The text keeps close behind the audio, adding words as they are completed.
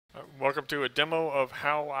Welcome to a demo of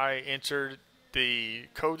how I entered the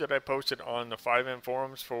code that I posted on the 5M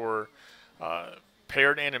forums for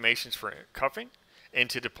paired animations for cuffing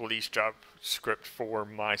into the police job script for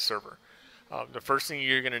my server. The first thing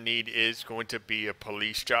you're going to need is going to be a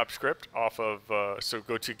police job script off of, so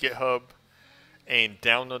go to GitHub and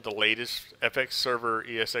download the latest FX server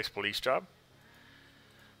ESX police job.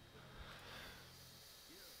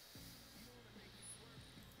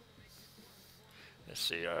 Let's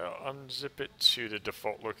see, I'll unzip it to the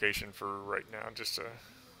default location for right now, just to...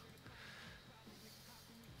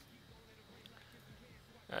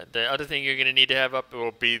 the other thing you're going to need to have up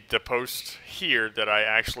will be the post here that I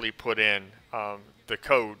actually put in the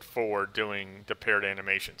code for doing the paired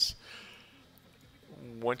animations.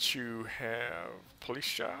 Once you have police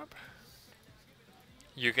job,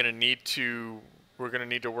 you're going to need to, we're going to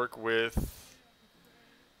need to work with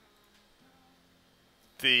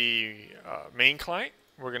the main client.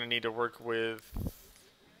 We're going to need to work with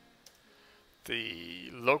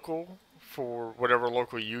the local for whatever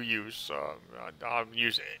local you use. I'll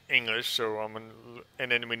use English, so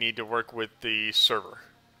and then we need to work with the server.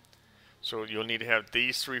 So you'll need to have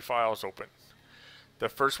these three files open. The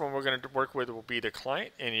first one we're going to work with will be the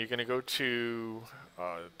client, and you're going to go to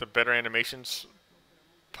the Better Animations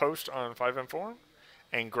post on 5M Forum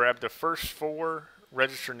and grab the first 4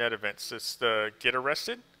 register net events. It's the get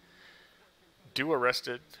arrested, do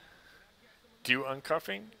arrested, do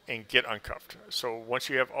uncuffing, and get uncuffed. So once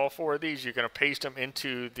you have all 4 of these, you're going to paste them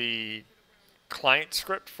into the client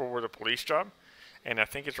script for the police job. And I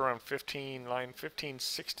think it's around line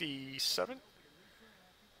 1567?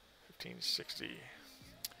 1560.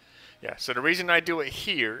 Yeah, so the reason I do it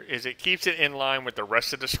here is it keeps it in line with the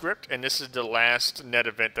rest of the script, and this is the last net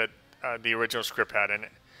event that the original script had in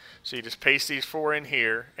it. So you just paste these 4 in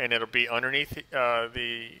here, and it'll be underneath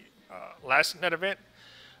the last net event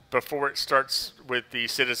before it starts with the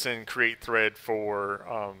citizen create thread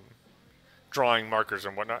for drawing markers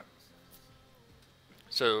and whatnot.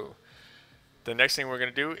 So the next thing we're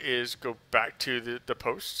going to do is go back to the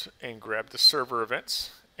post and grab the server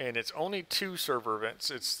events. And it's only 2 server events.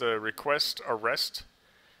 It's the request arrest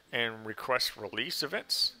and request release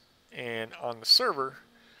events. And on the server,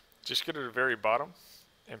 just go to the very bottom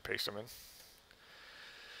and paste them in.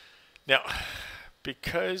 Now,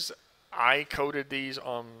 because I coded these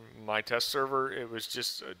on my test server, it was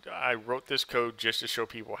just, I wrote this code just to show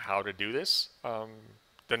people how to do this.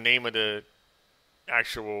 The name of the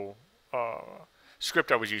actual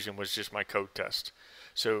script I was using was just my code test.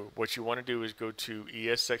 So what you want to do is go to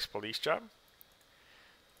ESX police job,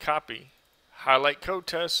 copy, highlight code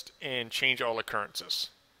test, and change all occurrences.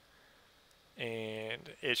 And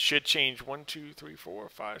it should change 1, 2, 3, 4,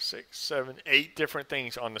 5, 6, 7, 8 different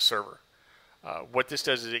things on the server. What this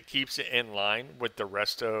does is it keeps it in line with the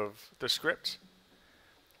rest of the script.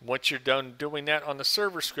 Once you're done doing that on the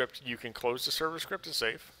server script, you can close the server script and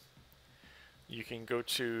save. You can go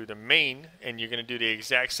to the main, and you're going to do the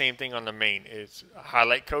exact same thing on the main. It's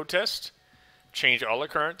highlight code test, change all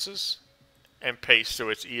occurrences, and paste so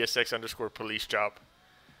it's ESX underscore police job.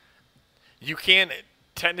 You can,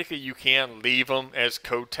 technically you can leave them as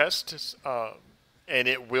code tests, and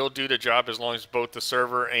it will do the job as long as both the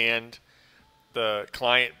server and the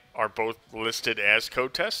client are both listed as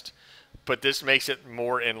code test, but this makes it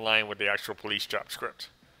more in line with the actual police job script.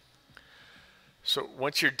 So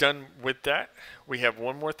once you're done with that, we have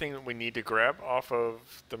one more thing that we need to grab off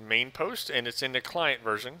of the main post, and it's in the client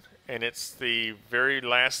version, and it's the very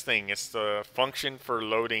last thing. It's the function for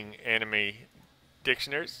loading anime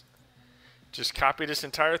dictionaries. Just copy this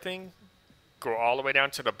entire thing, go all the way down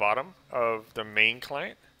to the bottom of the main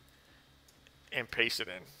client, and paste it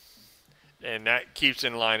in. And that keeps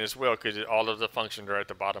in line as well because all of the functions are at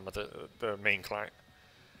the bottom of the main client.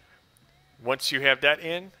 Once you have that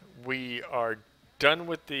in, we are done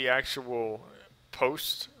with the actual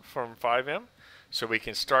post from 5M, so we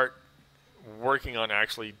can start working on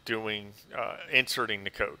actually doing inserting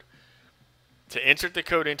the code. To insert the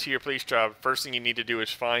code into your police job, first thing you need to do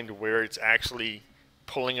is find where it's actually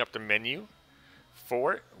pulling up the menu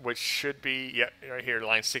for it, which should be right here,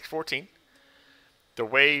 line 614. The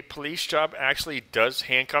way police job actually does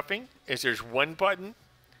handcuffing is there's one button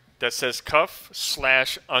that says cuff /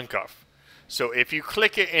 uncuff. So if you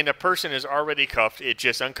click it and the person is already cuffed, it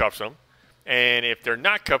just uncuffs them. And if they're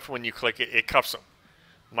not cuffed when you click it, it cuffs them.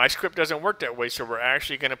 My script doesn't work that way, so we're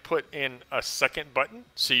actually going to put in a second button.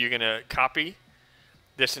 So you're going to copy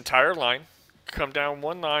this entire line, come down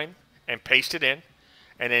one line, and paste it in,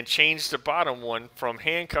 and then change the bottom one from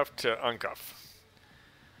handcuff to uncuff.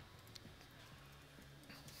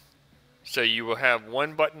 So you will have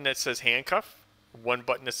one button that says handcuff, one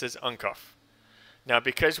button that says uncuff. Now,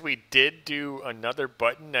 because we did do another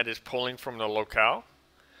button that is pulling from the locale,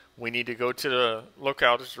 we need to go to the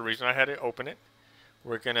locale. This is the reason I had to open it.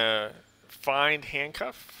 We're going to find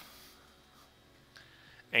handcuff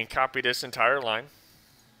and copy this entire line.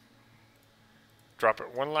 Drop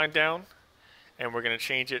it one line down, and we're going to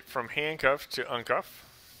change it from handcuff to uncuff.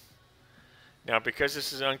 Now, because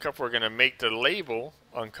this is uncuff, we're going to make the label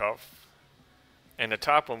uncuff, and the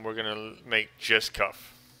top one we're going to make just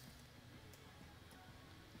cuff.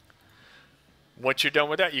 Once you're done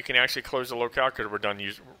with that, you can actually close the locale because we're done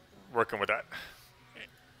working with that.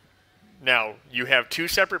 Now, you have two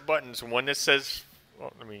separate buttons. One that says,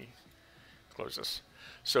 well, let me close this.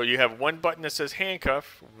 So you have one button that says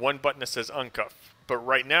handcuff, one button that says uncuff. But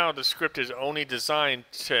right now, the script is only designed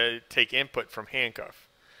to take input from handcuff.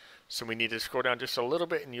 So we need to scroll down just a little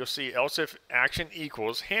bit, and you'll see else if action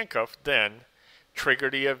equals handcuff, then trigger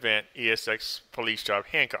the event ESX police job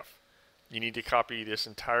handcuff. You need to copy this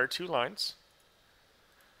entire two lines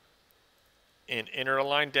and enter a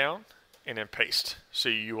line down and then paste. So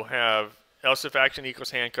you will have else if action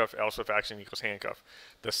equals handcuff, else if action equals handcuff.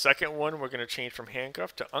 The second one we're going to change from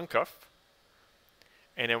handcuff to uncuff,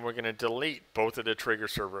 and then we're going to delete both of the trigger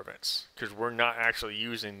server events because we're not actually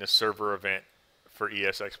using the server event for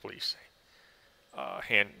ESX police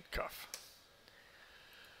handcuff.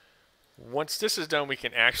 Once this is done, we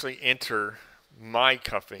can actually enter my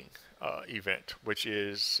cuffing event, which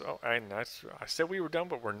is, I said we were done,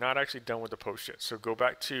 but we're not actually done with the post yet. So go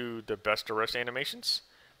back to the best arrest animations,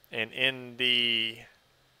 and in the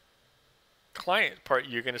client part,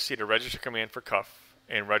 you're going to see the register command for cuff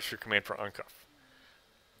and register command for uncuff.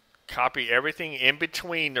 Copy everything in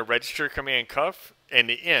between the register command cuff and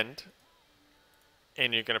the end,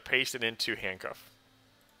 and you're going to paste it into handcuff.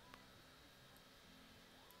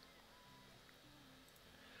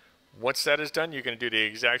 Once that is done, you're going to do the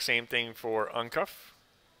exact same thing for uncuff.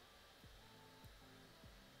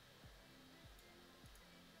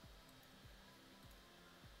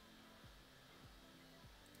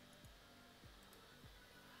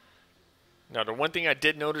 Now, the one thing I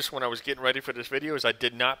did notice when I was getting ready for this video is I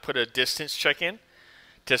did not put a distance check in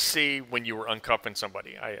to see when you were uncuffing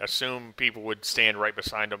somebody. I assume people would stand right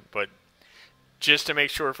beside them, but just to make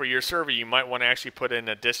sure for your server, you might want to actually put in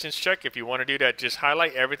a distance check. If you want to do that, just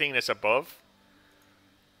highlight everything that's above,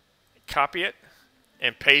 copy it,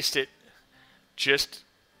 and paste it just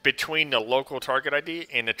between the local target ID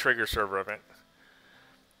and the trigger server event.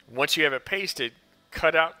 Once you have it pasted,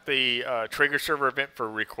 cut out the trigger server event for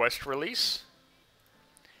request release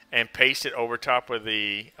and paste it over top of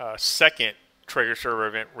the second trigger server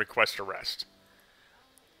event request arrest.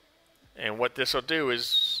 And what this will do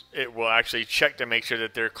is it will actually check to make sure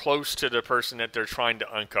that they're close to the person that they're trying to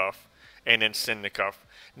uncuff and then send the cuff.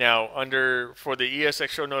 Now, for the ESX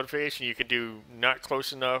show notification, you can do not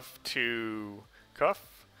close enough to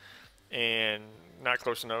cuff and not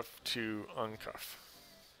close enough to uncuff.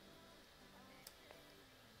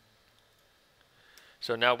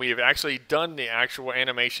 So now we have actually done the actual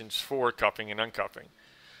animations for cuffing and uncuffing.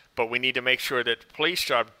 But we need to make sure that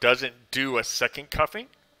Policejob doesn't do a second cuffing.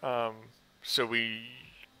 So we're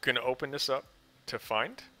going to open this up to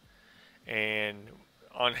find. And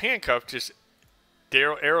on handcuff, just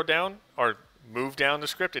arrow down or move down the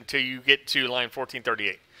script until you get to line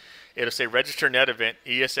 1438. It'll say register net event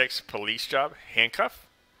ESX Policejob handcuff.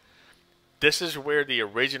 This is where the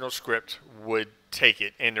original script would take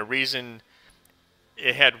it. And the reason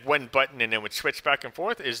it had one button and then would switch back and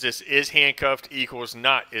forth is this is handcuffed equals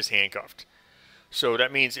not is handcuffed. So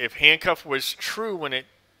that means if handcuff was true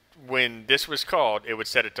when this was called, it would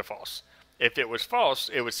set it to false. If it was false,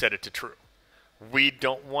 it would set it to true. We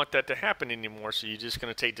don't want that to happen anymore, so you're just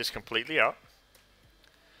going to take this completely out.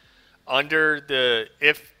 Under the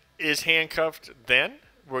if is handcuffed, then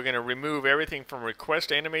we're going to remove everything from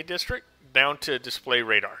request animate district down to display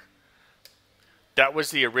radar. That was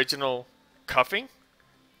the original cuffing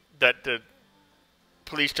that the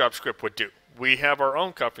Policejob script would do. We have our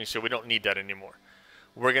own cuffing, so we don't need that anymore.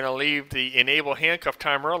 We're going to leave the enable handcuff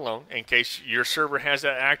timer alone. In case your server has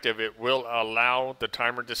that active, it will allow the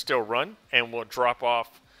timer to still run and will drop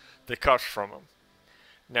off the cuffs from them.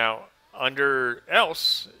 Now, under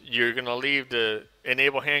else, you're going to leave the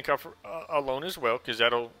enable handcuff alone as well, because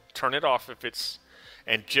that'll turn it off if it's,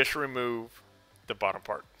 and just remove the bottom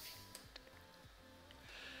part.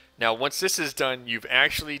 Now, once this is done, you've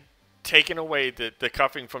actually taken away the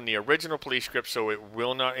cuffing from the original police script, so it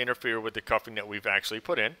will not interfere with the cuffing that we've actually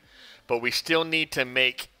put in. But we still need to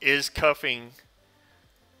make is cuffing,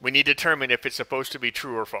 we need to determine if it's supposed to be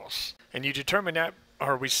true or false. And you determine that,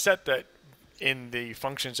 or we set that in the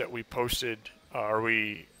functions that we posted or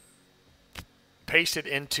we paste it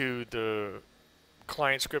into the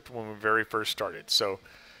client script when we very first started. So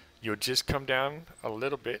you'll just come down a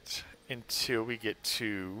little bit until we get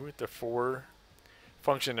to the 4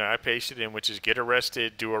 function that I pasted in, which is get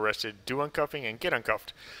arrested, do uncuffing, and get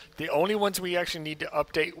uncuffed. The only ones we actually need to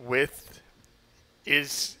update with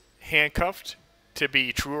is handcuffed to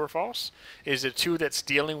be true or false, is the 2 that's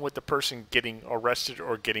dealing with the person getting arrested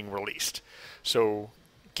or getting released. So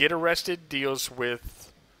get arrested deals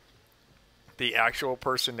with the actual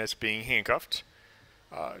person that's being handcuffed.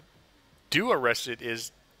 Do arrested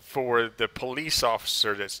is for the police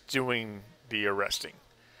officer that's doing the arresting.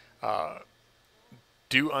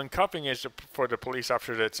 Do uncuffing is for the police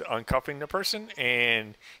officer that's uncuffing the person,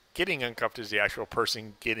 and getting uncuffed is the actual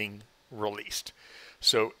person getting released.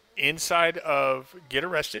 So inside of get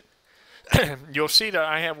arrested, you'll see that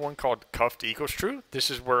I have one called cuffed equals true.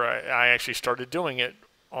 This is where I actually started doing it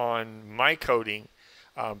on my coding,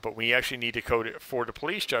 but we actually need to code it for the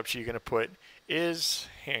police job. So you're going to put is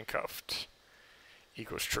handcuffed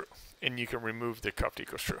equals true, and you can remove the cuffed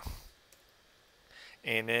equals true.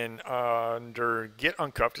 And then under get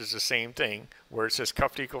uncuffed is the same thing, where it says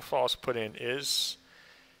cuffed equals false, put in is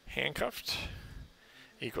handcuffed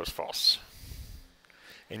equals false.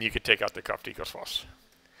 And you could take out the cuffed equals false.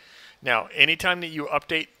 Now, anytime that you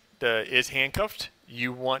update the is handcuffed,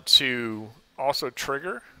 you want to also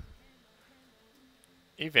trigger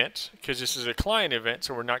event, because this is a client event,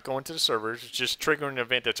 so we're not going to the servers. It's just triggering an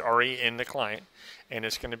event that's already in the client, and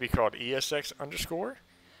it's going to be called ESX underscore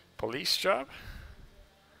police job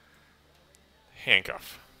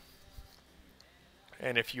handcuff.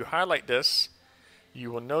 And if you highlight this,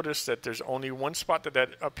 you will notice that there's only one spot that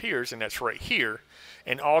appears, and that's right here.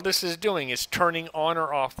 And all this is doing is turning on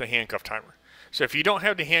or off the handcuff timer. So if you don't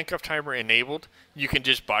have the handcuff timer enabled, you can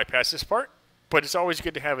just bypass this part, but it's always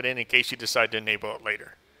good to have it in case you decide to enable it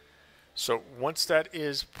later. So once that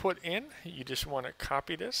is put in, you just want to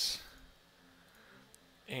copy this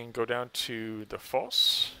and go down to the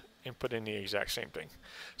false and put in the exact same thing.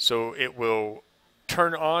 So it will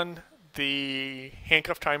turn on the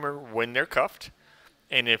handcuff timer when they're cuffed,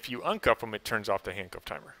 and if you uncuff them, it turns off the handcuff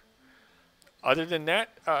timer. Other than that,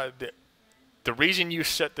 the reason you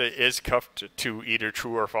set the is cuffed to either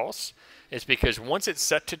true or false is because once it's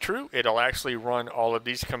set to true, it'll actually run all of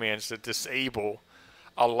these commands that disable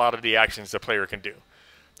a lot of the actions the player can do.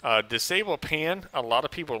 Disable pan, a lot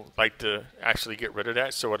of people like to actually get rid of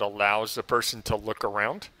that, so it allows the person to look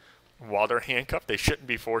around while they're handcuffed. They shouldn't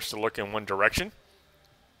be forced to look in one direction.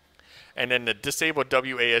 And then the disable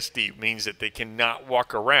WASD means that they cannot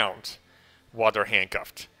walk around while they're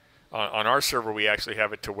handcuffed. On our server, we actually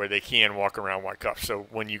have it to where they can walk around while cuffed. So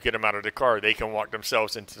when you get them out of the car, they can walk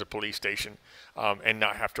themselves into the police station and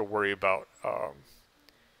not have to worry about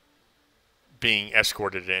being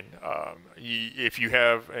escorted in. If you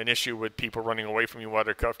have an issue with people running away from you while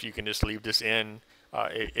they're cuffed, you can just leave this in.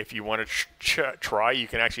 If you want to try, you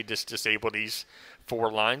can actually just disable these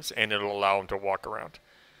 4 lines, and it'll allow them to walk around.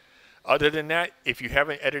 Other than that, if you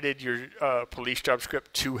haven't edited your police job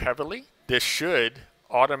script too heavily, this should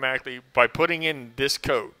automatically, by putting in this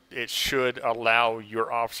code, it should allow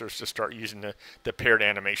your officers to start using the paired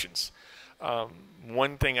animations.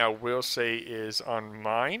 One thing I will say is on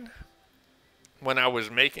mine, when I was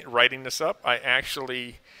writing this up, I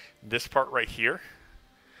actually, this part right here,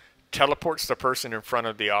 teleports the person in front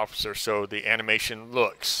of the officer, so the animation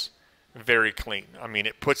looks very clean. I mean,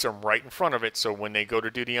 it puts them right in front of it, so when they go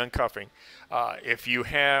to do the uncuffing, if you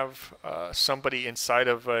have somebody inside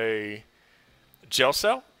of a jail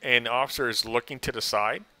cell and the officer is looking to the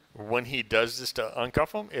side, when he does this to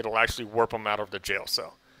uncuff them, it'll actually warp them out of the jail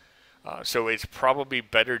cell. So it's probably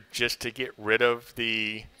better just to get rid of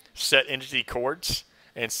the set entity coords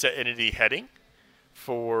and set entity heading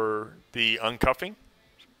for the uncuffing,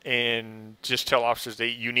 and just tell officers that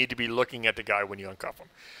you need to be looking at the guy when you uncuff them.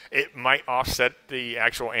 It might offset the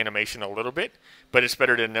actual animation a little bit, but it's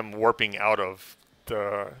better than them warping out of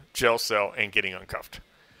the jail cell and getting uncuffed.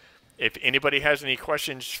 If anybody has any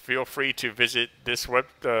questions, feel free to visit this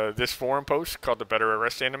this forum post called the Better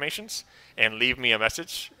Arrest Animations and leave me a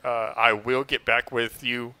message. I will get back with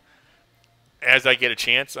you as I get a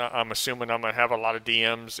chance. I'm assuming I'm going to have a lot of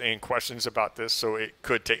DMs and questions about this, so it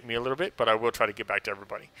could take me a little bit, but I will try to get back to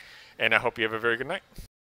everybody. And I hope you have a very good night.